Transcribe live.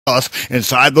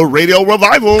inside the Radio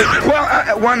Revival.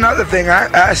 Well, one other thing,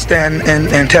 I stand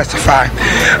and testify.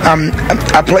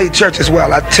 I played church as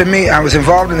well. To me, I was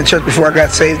involved in the church before I got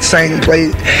saved, sang,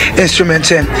 played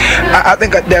instruments, and I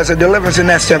think there's a deliverance in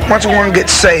that step. Once one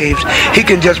gets saved, he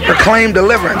can just proclaim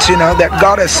deliverance, you know, that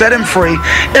God has set him free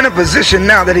in a position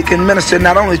now that he can minister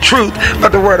not only truth,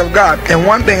 but the Word of God. And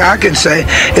one thing I can say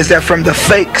is that from the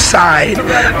fake side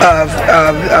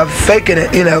of faking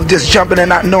it, you know, just jumping and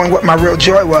not knowing what my real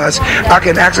joy was, I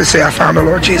can actually say I found the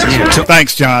Lord Jesus.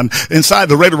 Thanks, John. Inside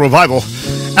the Radio Revival,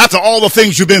 after all the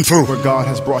things you've been through, where God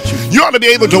has brought you, you ought to be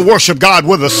able to worship God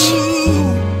with us.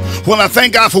 When I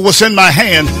thank God for what's in my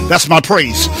hand, that's my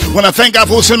praise. When I thank God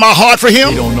for what's in my heart for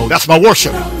Him, that's my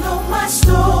worship.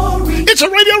 It's a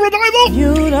Radio Revival.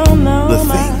 You don't know the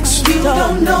things. You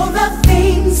don't know the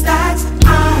things that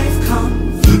I've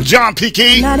come through. John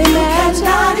P.K. Cannot imagine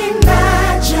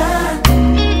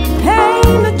pain,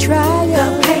 the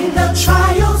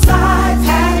trials I've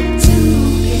had to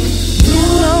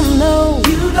endure.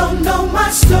 You don't know my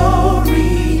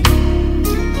story.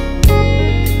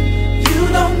 You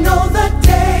don't know the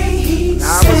day He I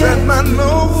was at my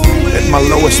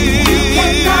lowest point.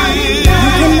 You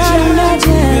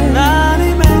cannot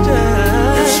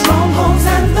imagine the strongholds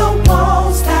and the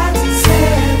walls that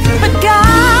sever. But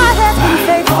God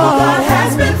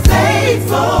has been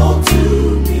faithful to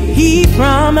me. He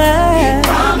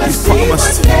promised He would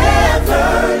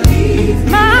never leave me.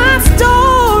 My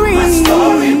story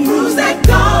proves that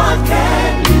God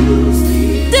can use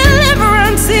me.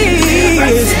 Deliverance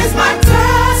is my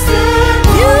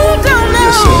testimony. You don't know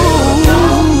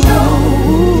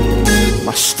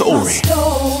my story.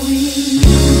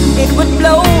 It would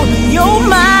blow your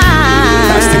mind.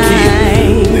 That's the key.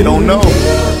 They don't know.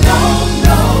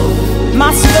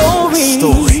 My story.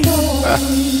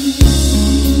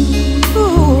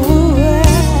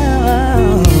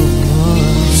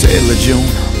 Say it, LaJune.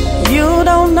 You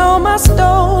don't know my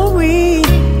story.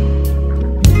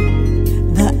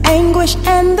 The anguish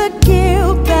and the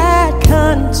guilt that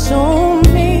consume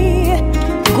me.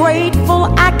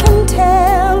 Grateful I can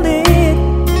tell it.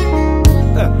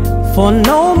 For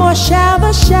no more shall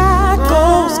the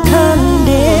shackles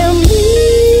condemn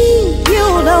me.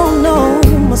 You don't know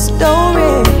my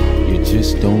story. You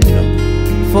just don't know.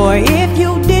 For if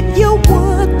you did, you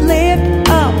would lift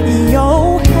up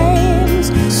your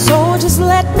hands. So just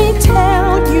let me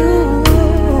tell you,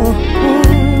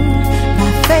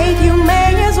 by faith you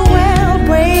may as well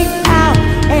break out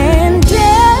and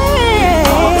dance.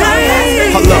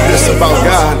 I love this about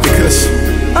God because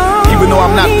even though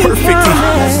I'm not perfect,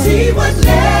 He would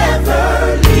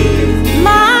never leave.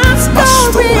 My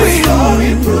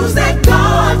story proves that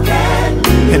God can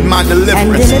use. in my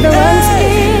deliverance,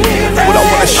 what I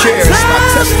want to share is my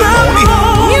testimony.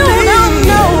 You don't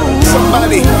know.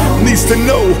 Somebody needs to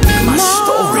know my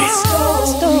story.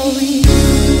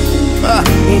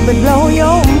 It would blow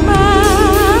your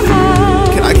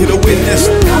mind. Can I get a witness?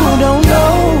 You don't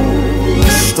know My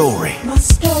story. my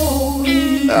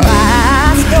story. My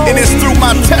story. And it's through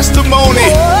my testimony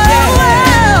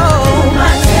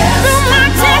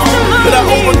that I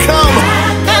overcome.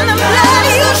 And the blood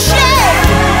you shed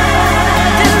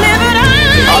delivered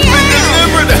I've been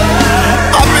delivered.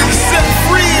 I've been set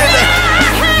free.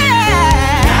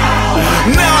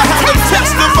 And now I have a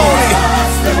testimony.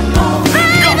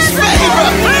 God's favor.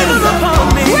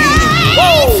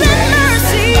 Whoa.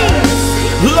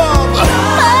 Love.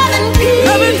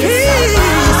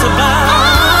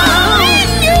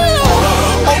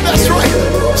 Oh, that's right.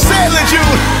 Say it,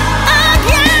 LaJune.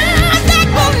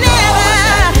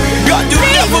 God, you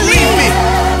never leave me.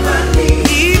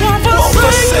 Won't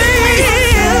forsake me.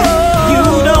 You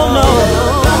don't know.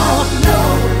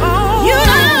 You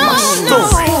My don't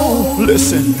story. know.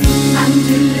 Listen,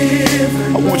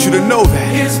 I want you to know that.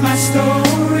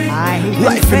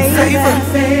 Life and favor.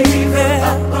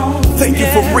 Thank you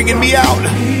for bringing me out.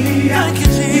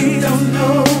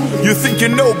 You think you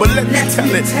know, but let me tell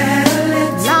it.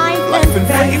 Life and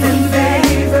favor.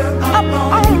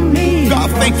 Upon me.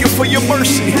 God, thank you for your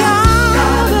mercy.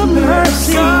 God of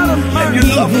mercy. And you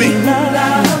love me.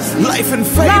 Life and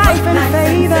favor. Life and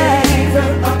favor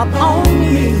upon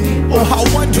me. Oh, how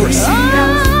wondrous.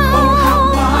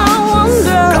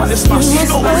 God is my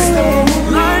story.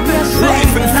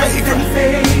 Life and favor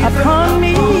upon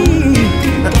me.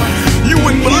 You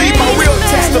wouldn't believe my real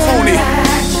testimony.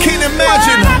 Can't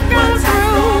imagine.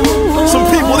 Some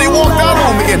people, they walked out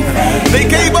on me and they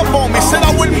gave up on me, said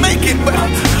I wouldn't make it, but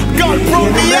God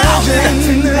brought me out.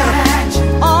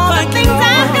 All the things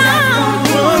I've gone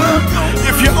through.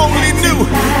 If you only knew,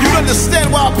 you'd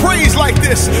understand why I praise like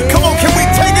this. Come on, can we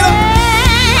take it up?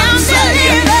 I'm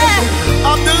delivered.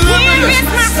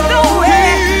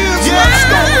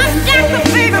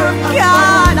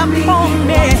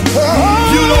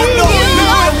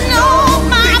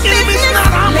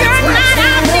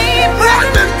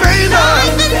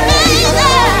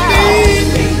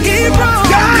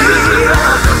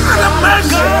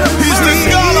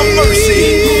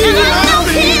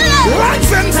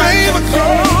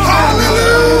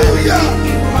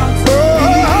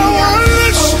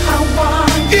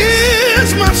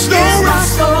 my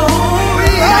story.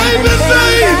 Life is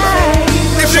vain.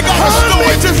 If you got a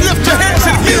story, just lift your hands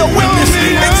and be a witness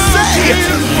and say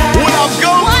what I've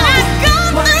gone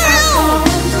through.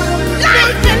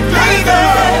 Life in favor.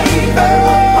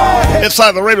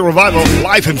 Inside the Radio Revival,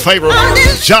 Life in Favor,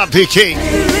 John P. King,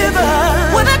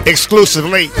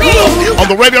 exclusively on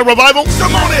the Radio Revival.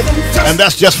 And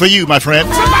that's just for you, my friend.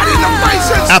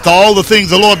 After all the things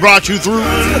the Lord brought you through,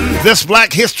 this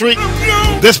Black History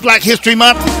Month, this Black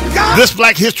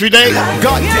History Day,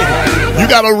 you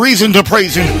got a reason to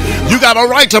praise Him. You got a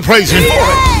right to praise Him for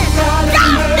it.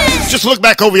 Just look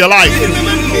back over your life,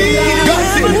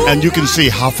 and you can see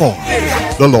how far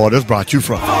the Lord has brought you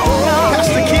from.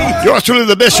 Yours truly,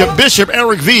 the Bishop, Bishop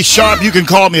Eric V. Sharpe. You can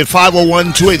call me at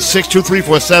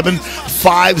 501-286-2347,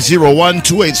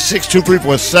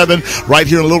 501-286-2347, right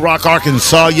here in Little Rock,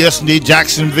 Arkansas. Yes, indeed,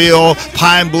 Jacksonville,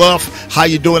 Pine Bluff. How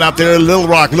you doing out there? Little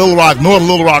Rock, North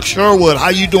Little Rock, Sherwood. How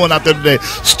you doing out there today?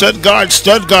 Stuttgart,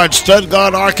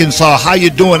 Arkansas. How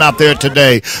you doing out there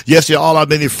today? Yes, you all have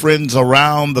many friends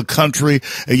around the country.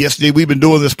 And yes, indeed, we've been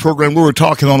doing this program. We were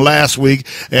talking on last week,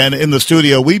 and in the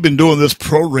studio, we've been doing this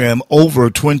program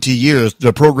over 20 years,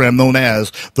 the program known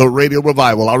as the Radio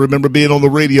Revival. I remember being on the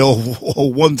radio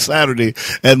one Saturday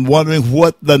and wondering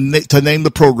what to name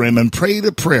the program, and prayed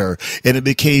a prayer, and it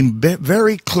became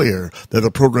very clear that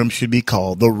the program should be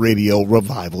called the Radio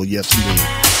Revival. Yes, indeed.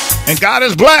 And God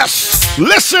is blessed.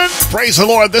 Listen, praise the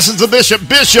Lord. This is the Bishop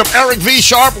Eric V.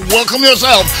 Sharpe. Welcome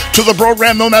yourself to the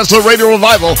program known as the Radio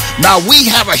Revival. Now, we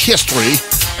have a history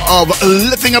of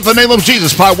lifting up the name of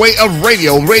Jesus by way of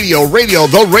radio,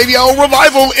 the Radio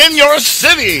Revival in your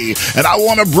city. And I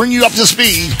want to bring you up to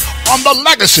speed on the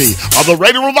legacy of the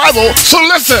Radio Revival. So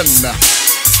listen.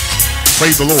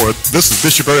 Praise the Lord. This is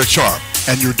Bishop Eric Sharpe,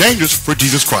 and you're dangerous for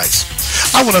Jesus Christ.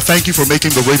 I want to thank you for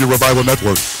making the Radio Revival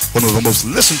Network one of the most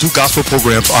listened to gospel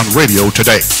programs on radio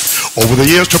today. Over the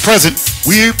years to present,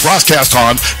 we broadcast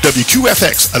on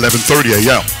WQFX 1130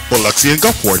 AM, Biloxi and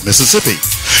Gulfport, Mississippi.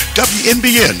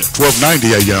 WNBN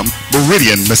 1290 AM,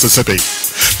 Meridian, Mississippi.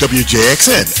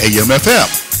 WJXN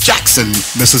AM/FM, Jackson,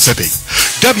 Mississippi.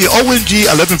 WONG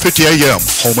 1150 AM,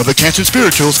 home of the Canton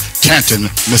Spirituals,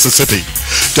 Canton, Mississippi.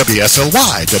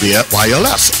 WSLY,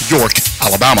 WYLS, York,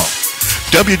 Alabama.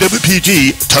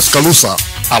 WWPG, Tuscaloosa,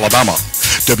 Alabama.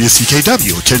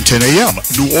 WCKW 1010 AM,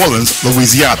 New Orleans,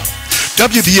 Louisiana.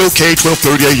 WBOK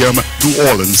 1230 AM, New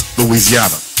Orleans,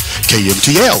 Louisiana.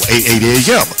 KMTL 880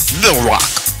 AM, Little Rock,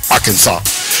 Arkansas.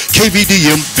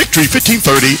 KVDM Victory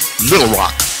 1530, Little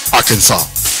Rock, Arkansas.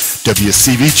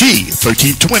 WCVG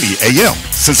 1320 AM,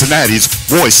 Cincinnati's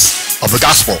Voice of the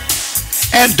Gospel.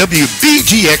 And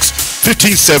WBGX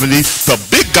 1570, the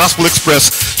Big Gospel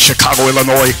Express, Chicago,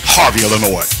 Illinois, Harvey,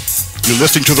 Illinois. You're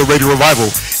listening to the Radio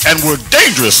Revival, and we're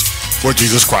dangerous for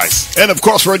Jesus Christ. And of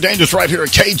course, we're dangerous right here at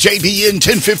KJBN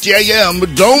 1050 AM.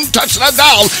 Don't touch that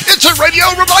dial. It's a Radio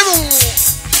Revival.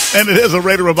 And it is a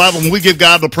Radio Revival, and we give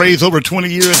God the praise. Over 20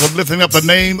 years of lifting up the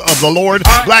name of the Lord.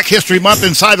 Black History Month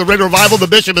inside the Radio Revival. The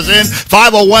Bishop is in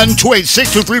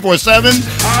 501-286-2347.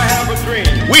 I have a dream.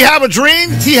 We have a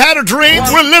dream. He had a dream.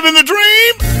 We're living the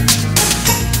dream.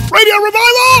 Radio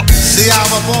Revival. See, I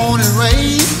was born and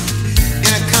raised in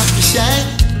a country shack.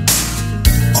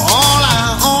 All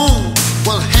I owned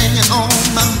was hanging on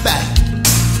my back.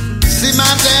 See,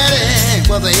 my daddy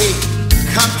was a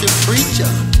country preacher.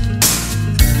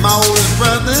 My oldest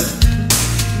brother,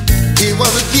 he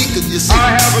was a deacon, you see.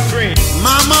 I have a dream.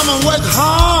 My mama worked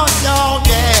hard, y'all,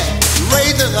 yeah,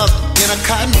 raising us in a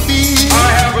cotton field. I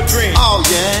have a dream. Oh,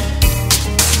 yeah.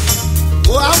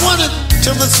 Well, I wanted to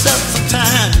myself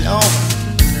sometime, y'all,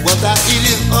 without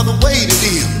any other way to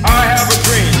live. I have a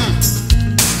dream.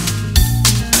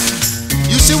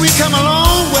 You see, we come a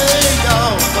long way,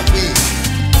 y'all, but we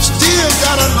still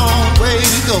got a long way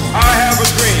to go. I have a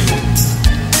dream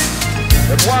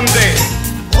that one day,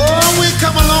 oh, we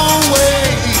come a long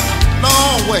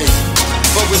way,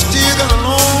 but we still got a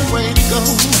long way to go.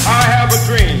 I have a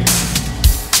dream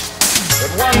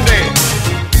that one day,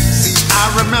 see,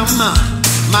 I remember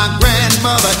my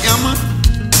grandmother Emma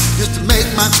used to make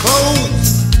my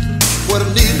clothes with a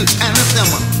needle and a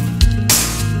simmer.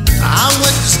 I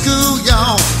went to school,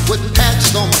 y'all, with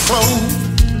patches on my clothes,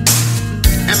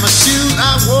 and my shoes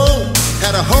I wore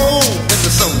had a hole in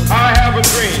the sole. I have a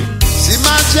dream. See,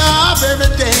 my job every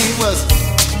day was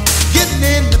getting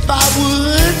in the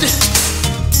firewood.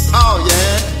 Oh,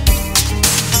 yeah.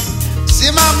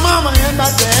 See, my mama and my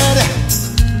daddy,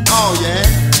 oh, yeah,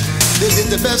 they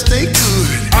did the best they could.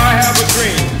 I have a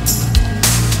dream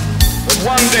that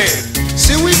one day,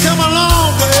 see, we come a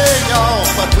long way, y'all,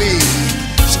 but we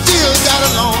still got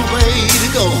a long way to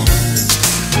go.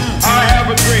 I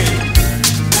have a dream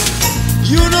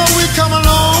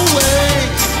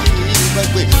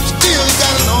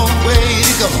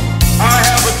go. I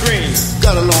have a dream.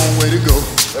 Got a long way to go.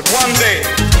 That one day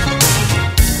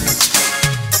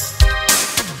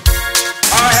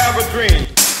I have a dream.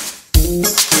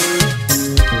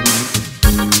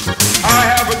 I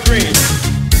have a dream.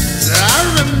 I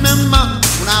remember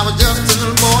when I was just a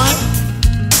little boy,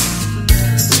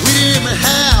 we didn't even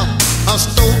have a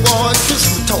store-bought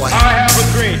Christmas toy. I have a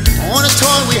dream. Only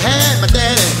toy we had, my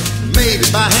daddy made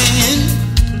it by hand.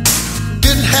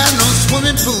 Didn't have no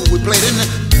swimming pool, we played in the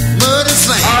mud and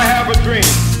sand. I have a dream.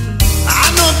 I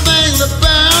know things are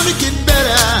bound to get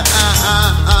better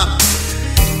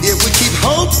if we keep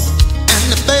hope and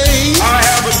the faith. I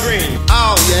have a dream.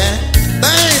 Oh yeah,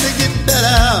 things will get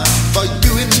better for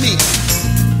you and me.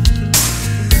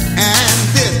 And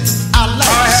this I like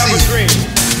I to have see. a dream.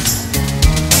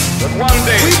 That one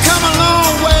day We come a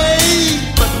long way,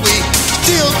 but we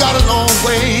still got a long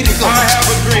way to go. I have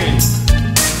a dream.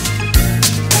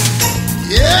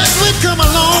 Yes, we come a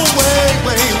long way,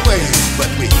 but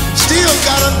we still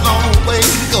got a long way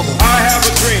to go. I have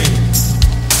a dream.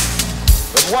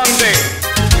 That one day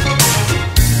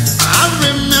I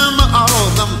remember all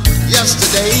of them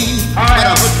yesterday. I but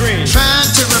have I'm a dream. Trying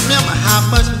to remember how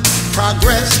much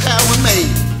progress have we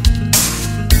made.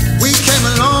 We came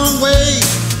a long way,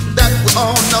 that we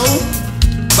all know,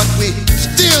 but we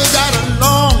still got a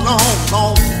long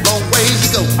ways to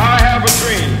go. I have a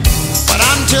dream. But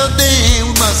until then,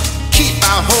 we must keep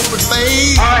our hope and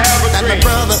faith I have a that my dream.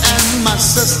 brother and my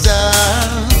sister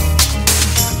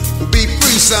will be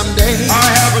free someday. I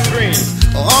have a dream.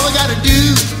 All we gotta do,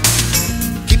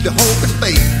 keep the hope and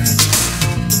faith.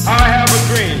 I have a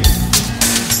dream.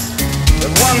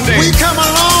 That one day We come a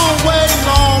long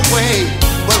way,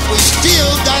 but we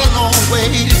still got a long way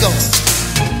to go.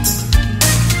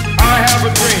 I have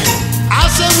a dream. I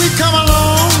said we come a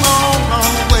long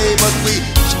way, but we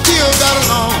still got a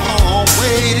long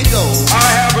way to go. I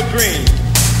have a dream.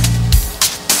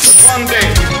 That one day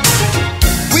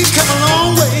We come a long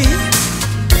way,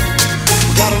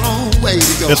 we got a long way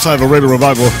to go. Let's have a radio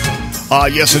revival.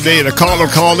 Yesterday, the caller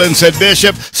called in and said,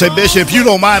 Bishop, if you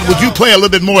don't mind, would you play a little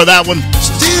bit more of that one?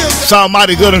 Still Sound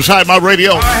mighty good inside my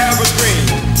radio. I have a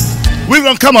dream. We're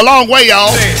going to come a long way,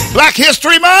 y'all. Black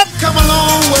History Month come a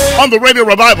long way, on the radio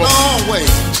revival. long way,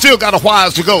 Still got a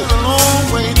while to go. a long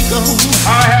way to go.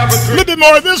 I have a A dream. little bit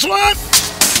more of this one.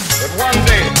 That one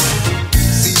day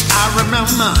See, I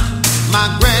remember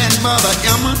my grandmother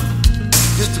Emma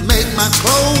used to make my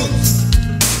clothes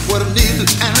with a needle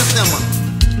and a thimble.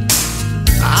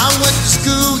 I went to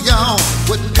school, y'all,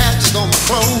 with patches on my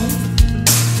clothes,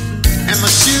 and my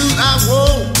shoes I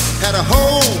wore had a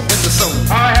hole in the sole.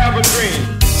 I have a dream.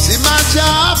 See, my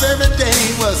job every day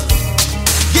was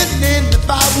getting in the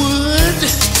firewood.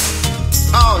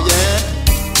 Oh yeah.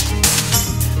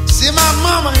 See, my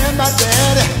mama and my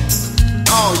daddy,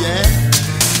 oh yeah,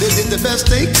 they did the best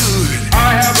they could.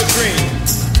 I have a dream.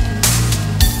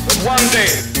 That one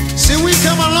day See, we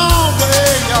come a long way,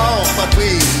 y'all, but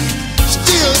we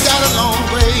still got a long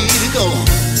way to go.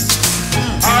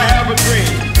 I have a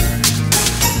dream.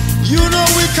 You know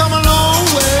we come a long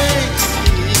way,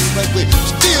 but we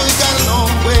still got a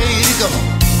long way to go.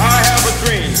 I have a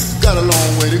dream. Got a long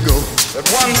way to go. That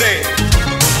one day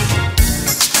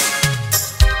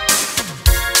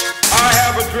I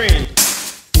have a dream.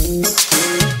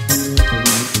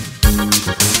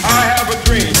 I have a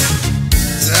dream.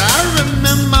 I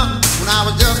remember when I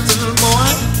was just a little boy,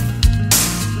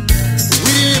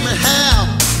 we didn't even have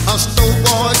a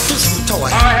store-bought Christmas toy.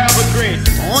 I have a dream.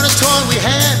 Only toy we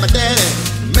had, my daddy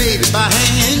made it by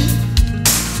hand.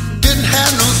 Didn't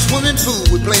have no swimming pool,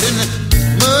 we played in the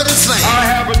mud and sand. I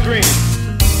have a dream.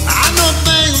 I know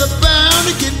things are bound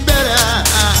to get better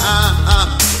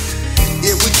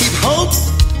if we keep hope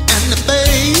and the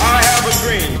faith. I have a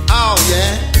dream. Oh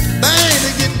yeah, things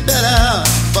will get better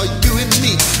for you and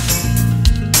me.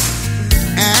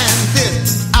 And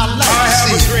this I like I to have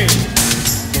see. a dream.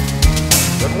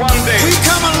 That one day We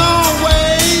come a long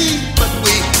way, but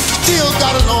we still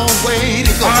got a long way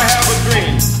to go. I have a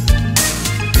dream.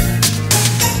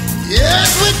 Yes,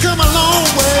 we come a long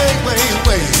way,